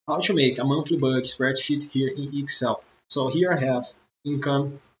how to make a monthly budget spreadsheet here in Excel. So here I have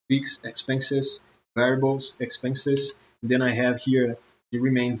income, fixed expenses, variables, expenses. Then I have here the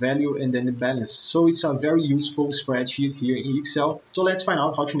remaining value and then the balance. So it's a very useful spreadsheet here in Excel. So let's find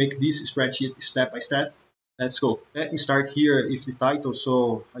out how to make this spreadsheet step by step. Let's go. Let me start here with the title.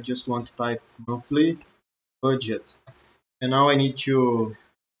 So I just want to type monthly budget. And now I need to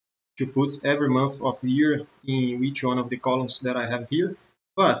put every month of the year in each one of the columns that I have here.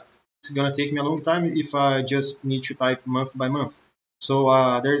 But it's gonna take me a long time if I just need to type month by month. So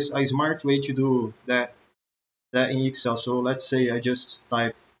there's a smart way to do that in Excel. So let's say I just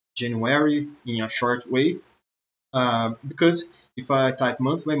type January in a short way, because if I type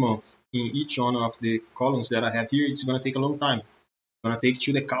month by month in each one of the columns that I have here, it's gonna take a long time. It's gonna take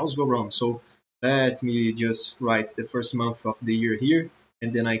till the cows go wrong. So let me just write the first month of the year here,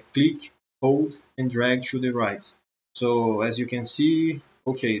 and then I click, hold, and drag to the right. So as you can see,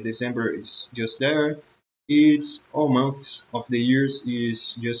 okay, December is just there. It's all months of the years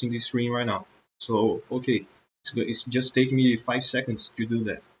is just in the screen right now. So okay, it's just taking me 5 seconds to do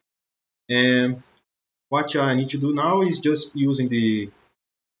that. And what I need to do now is just using the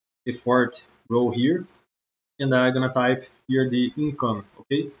fourth row here, and I'm gonna type here the income.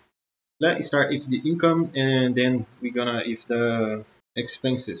 Okay, let's start with the income, and then we're gonna if the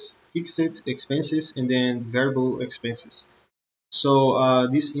expenses, fixed expenses, and then variable expenses. So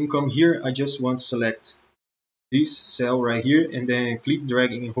this income here, I just want to select this cell right here, and then click,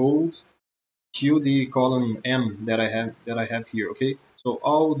 drag, and hold to the column M that I have here. Okay, so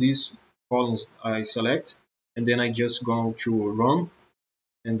all these columns I select, and then I just go to run,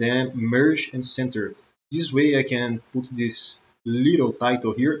 and then merge and center. This way I can put this little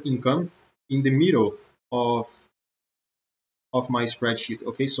title here, income, in the middle of my spreadsheet.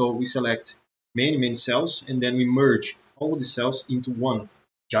 Okay, so we select many cells, and then we merge all the cells into one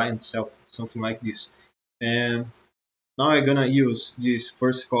giant cell, something like this. And now I'm gonna use this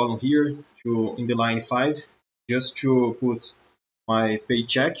first column here to in the line 5 just to put my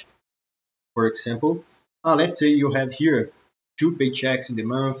paycheck, for example. Let's say you have here 2 paychecks in the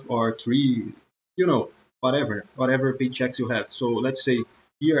month, or 3, you know, whatever paychecks you have. So let's say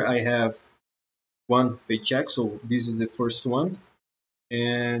here I have 1 paycheck, so this is the first one,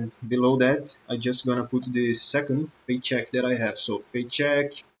 and below that I just gonna put the second paycheck that I have. So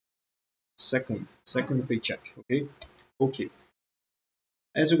paycheck, second paycheck. Okay,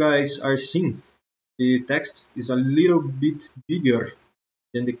 as you guys are seeing, the text is a little bit bigger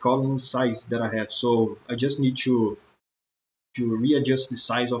than the column size that I have, so I just need to readjust the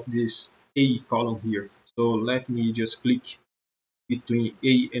size of this A column here. So let me just click between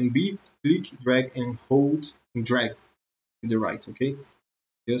A and B, click, drag, and hold, and drag to the right. Okay,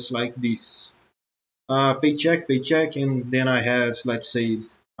 just like this. Paycheck, and then I have, let's say,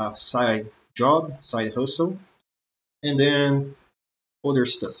 a side job, side hustle, and then other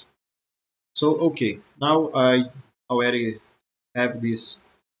stuff. So okay, now I already have this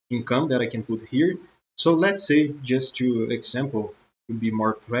income that I can put here. So let's say, just to example, to be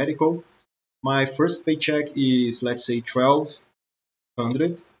more practical, my first paycheck is, let's say,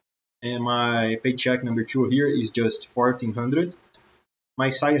 1200, and my paycheck number 2 here is just 1400. My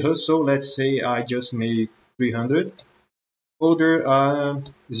side hustle, let's say I just made 300. Other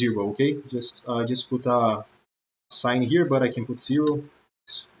 0. Okay, just put a sign here, but I can put 0.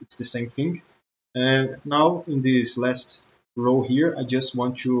 It's the same thing. And now in this last row here, I just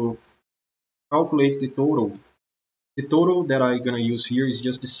want to calculate the total. The total that I'm gonna use here is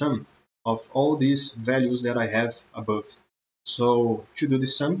just the sum of all these values that I have above. So to do the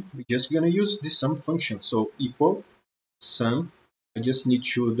sum, we're just gonna use the sum function. So equal sum. I just need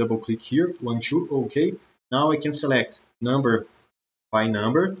to double click here, 1, 2, okay. Now I can select number by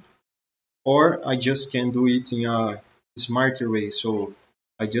number, or I just can do it in a smarter way. So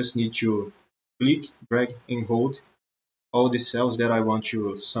I just need to click, drag, and hold all the cells that I want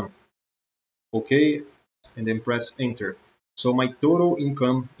to sum. Okay, and then press enter. So my total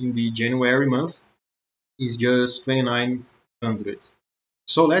income in the January month is just 2900.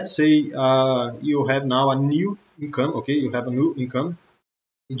 So let's say you have now a new income. Okay, you have a new income.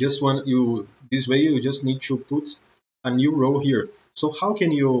 This way you just need to put a new row here. So how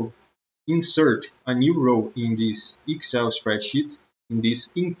can you insert a new row in this Excel spreadsheet, in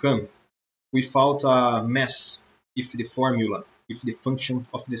this income, without a mess with the formula, with the function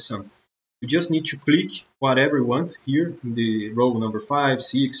of the sum? You just need to click whatever you want here in the row number 5,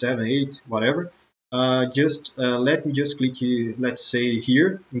 6, 7, 8, whatever. Let me just click, let's say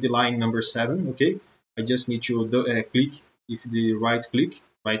here in the line number 7. Okay, I just need to click with the right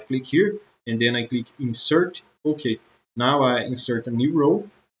click here, and then I click insert. Okay, now I insert a new row,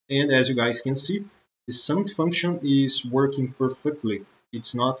 And as you guys can see, the sum function is working perfectly.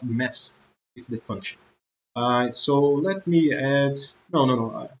 It's not mess with the function. So let me add,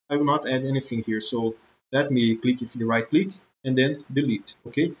 no, I will not add anything here. So let me click with the right click and then delete,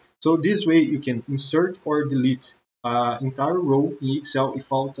 okay? So this way you can insert or delete entire row in Excel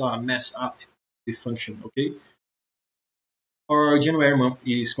without mess up the function, okay? Our January month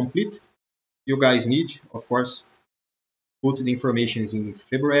is complete. You guys need, of course, put the information in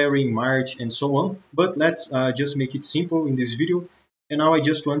February, March, and so on. But let's just make it simple in this video. And now I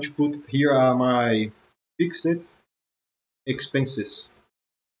just want to put here my fixed expenses.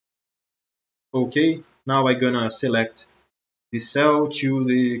 Okay, now I'm gonna select the cell to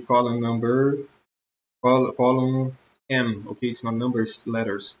the column number, column M. Okay, it's not numbers, it's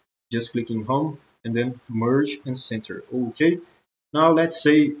letters. Just clicking home and then merge and center. Okay, now let's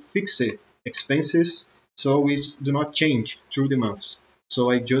say fixed expenses, so we do not change through the months.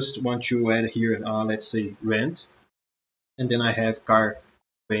 So I just want to add here, let's say rent, and then I have car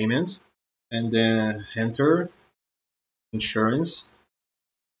payment, and then enter insurance.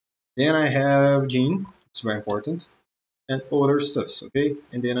 Then I have gym, it's very important, and other stuffs, okay?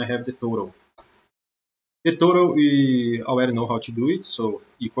 And then I have the total. The total, we already know how to do it, so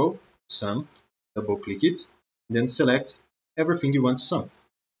equal, sum, double click it, then select everything you want to sum.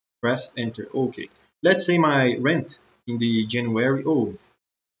 Press enter, okay. Let's say my rent in the January, oh,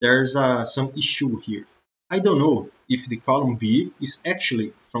 there's some issue here. I don't know if the column B is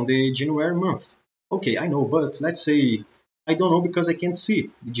actually from the January month. Okay, I know, but let's say I don't know because I can't see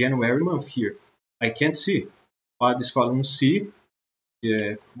the January month here. I can't see. But this column C,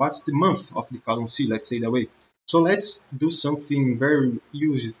 what's the month of the column C, let's say that way. So let's do something very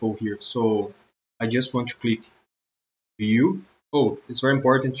useful here. So I just want to click view. Oh, it's very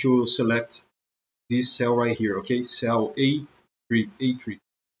important to select this cell right here, okay, cell A3,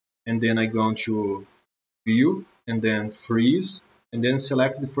 and then I go to view and then freeze and then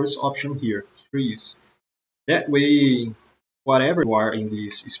select the first option here, freeze. That way, whatever you are in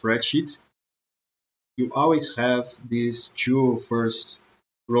this spreadsheet, you always have these two first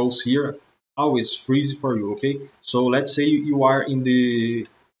rows here always freeze for you, okay? So let's say you are in the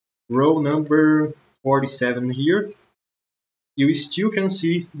row number 47 here, you still can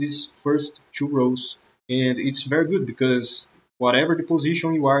see these first two rows, and it's very good because whatever the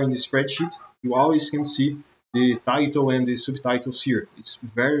position you are in the spreadsheet, you always can see the title and the subtitles here. It's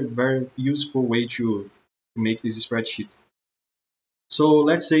very useful way to make this spreadsheet. So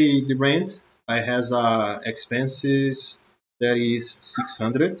let's say the rent I has expenses that is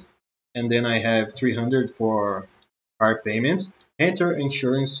 600, and then I have 300 for car payment. Enter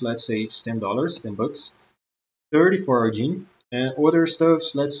insurance, let's say it's $10, 10 bucks. 30 for our gym, and other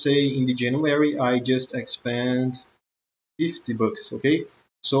stuffs, let's say in the January I just expend 50 bucks, okay?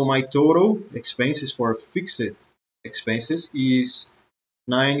 So my total expenses for fixed expenses is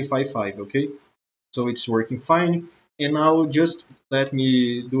 955, okay? So it's working fine. And now just let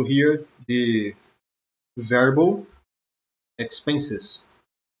me do here the variable expenses.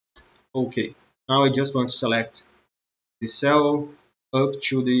 Okay, now I just want to select the cell up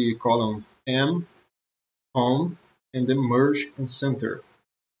to the column M, home, and then merge and center.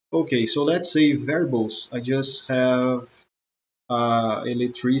 Okay, so let's say variables. I just have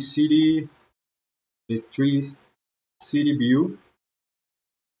electricity bill,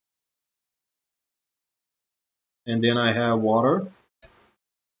 and then I have water,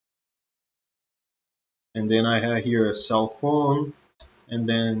 and then I have here a cell phone, and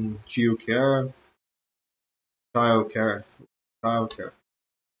then childcare, childcare,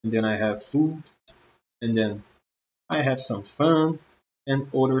 and then I have food, and then I have some fun and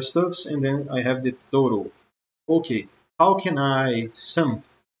other stuffs, and then I have the total. Okay, how can I sum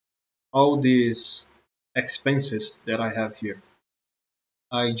all these expenses that I have here?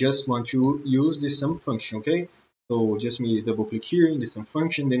 I just want to use the sum function, okay? So just me double click here in the sum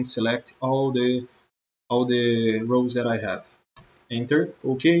function, then select all the rows that I have. Enter.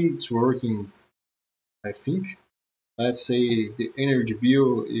 Okay, it's working, I think. Let's say the energy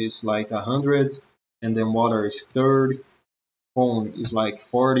bill is like 100, and then water is 30, phone is like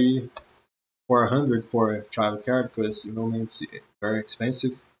 40, 400 for childcare because you know it's very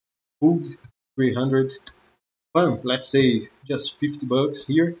expensive. Food 300. Fun, let's say just 50 bucks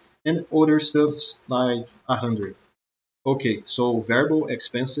here, and other stuffs like 100. Okay, so variable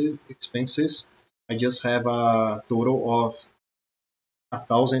expenses, I just have a total of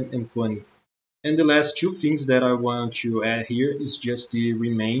 1020. And the last two things that I want to add here is just the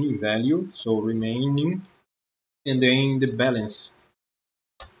remaining value, so remaining, and then the balance.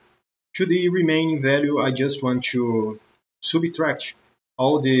 To the remaining value, I just want to subtract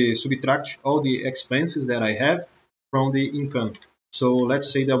subtract all the expenses that I have from the income. So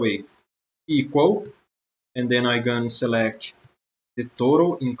let's say that way, equal, and then I'm gonna select the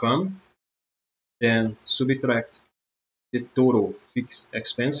total income, then subtract the total fixed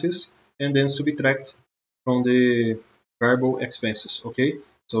expenses, and then subtract from the variable expenses. Okay,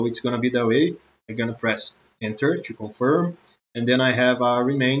 so it's gonna be that way. I'm gonna press enter to confirm, and then I have a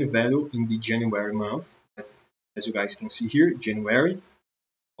remain value in the January month, as you guys can see here, January,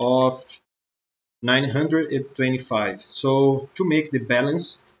 of 925. So to make the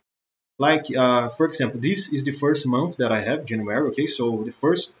balance, like for example, this is the first month that I have, January. Okay, so the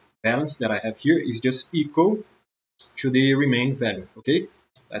first balance that I have here is just equal to the remain value. Okay,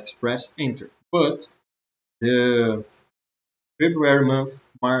 let's press enter. But the February month,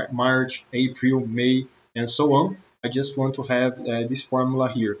 March, April, May, and so on, I just want to have this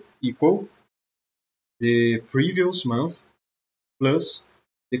formula here, equal the previous month plus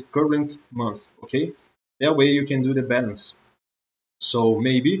the current month. Okay, that way you can do the balance. So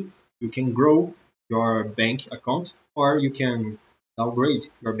maybe you can grow your bank account, or you can downgrade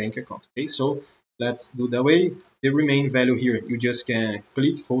your bank account. Okay, so let's do that way. The remain value here, you just can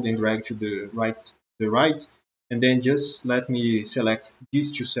click, hold, and drag to the right, and then just let me select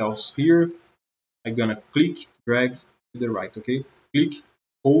these two cells here. I'm gonna click, drag to the right. Okay, click,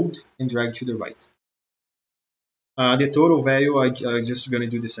 hold, and drag to the right. The total value, I just gonna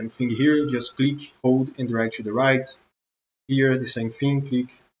do the same thing here. Just click, hold, and drag to the right. Here, the same thing. Click,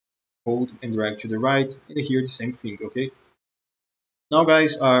 hold, and drag to the right. And here, the same thing. Okay. Now,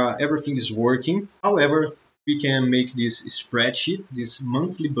 guys, everything is working. However, we can make this spreadsheet, this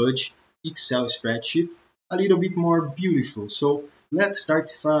monthly budget Excel spreadsheet, a little bit more beautiful. So let's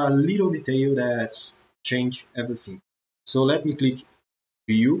start with a little detail that's change everything. So let me click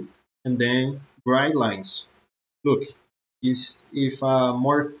View and then Grid Lines. Look, is if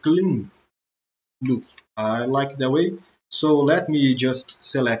more clean look. I like that way. So let me just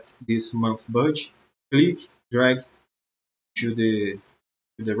select this month budget, click, drag to the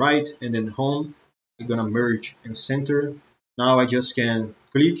right, and then home. I'm gonna merge and center. Now I just can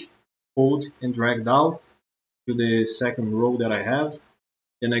click, hold, and drag down to the second row that I have.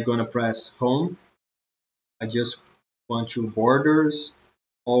 Then I'm gonna press home. I just want to borders,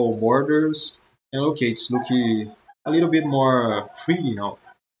 all borders, and okay, it's looking a little bit more pretty now.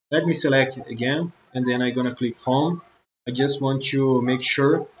 Let me select again, and then I'm gonna click home. I just want to make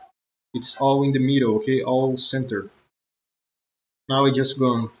sure it's all in the middle, okay, all center. Now I just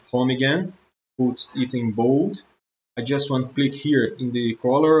go home again, put it in bold. I just want to click here in the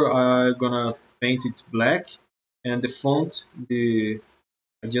color. I'm gonna paint it black, and the font,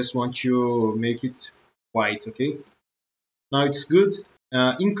 I just want to make it white, okay. Now it's good.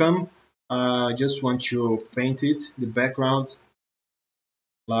 Income, I just want to paint it, the background,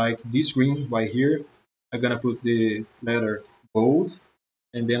 like this green right here. I'm gonna put the letter bold,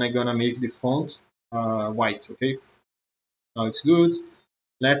 and then I'm gonna make the font white. Okay, now it's good.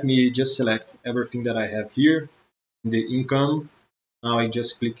 Let me just select everything that I have here. The income. Now I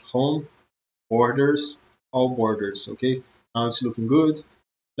just click home, borders, all borders. Okay, now it's looking good.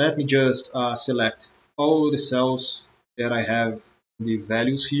 Let me just select all the cells that I have the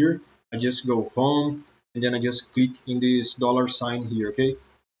values here. I just go home, and then I just click in this dollar sign here. Okay,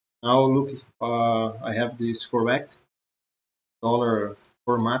 now look, I have this correct dollar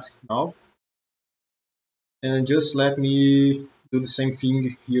format now. And just let me do the same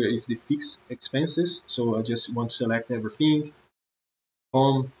thing here if the fixed expenses. So I just want to select everything,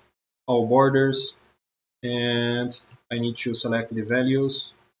 home, all borders, and I need to select the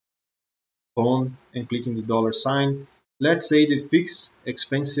values, home, and click in the dollar sign. Let's say the fixed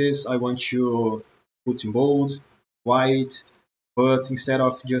expenses I want to put in bold, white, but instead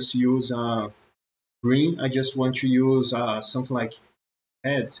of just use green, I just want to use something like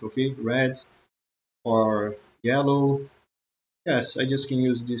red, okay, red or yellow. Yes, I just can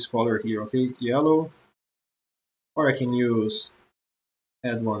use this color here, okay, yellow, or I can use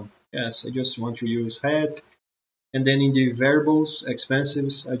red one. Yes, I just want to use red. And then in the variables,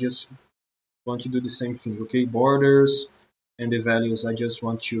 expenses, I just want to do the same thing, okay, borders, and the values, I just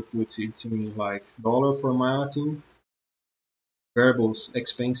want to put it in like dollar formatting. Variables,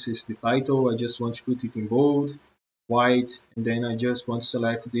 expenses, the title, I just want to put it in bold, white, and then I just want to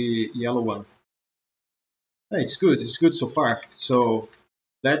select the yellow one. Hey, it's good so far. So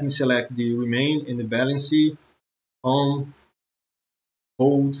let me select the remain in the balance, home,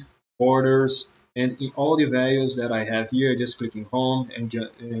 hold, borders, and in all the values that I have here, just clicking home and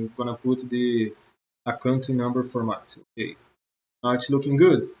I'm gonna put the accounting number format. Okay, now it's looking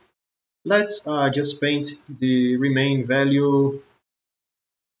good. Let's just paint the remain value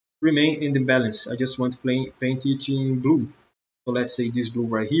remain in the balance. I just want to paint it in blue. So let's say this blue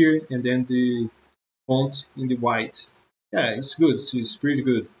right here, and then the font in the white. Yeah, it's good. It's pretty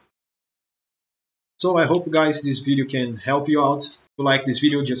good. So I hope guys this video can help you out. If you like this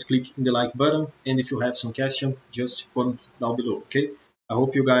video, just click in the like button, and if you have some question, just comment down below, okay? I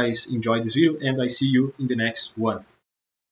hope you guys enjoyed this video, and I see you in the next one.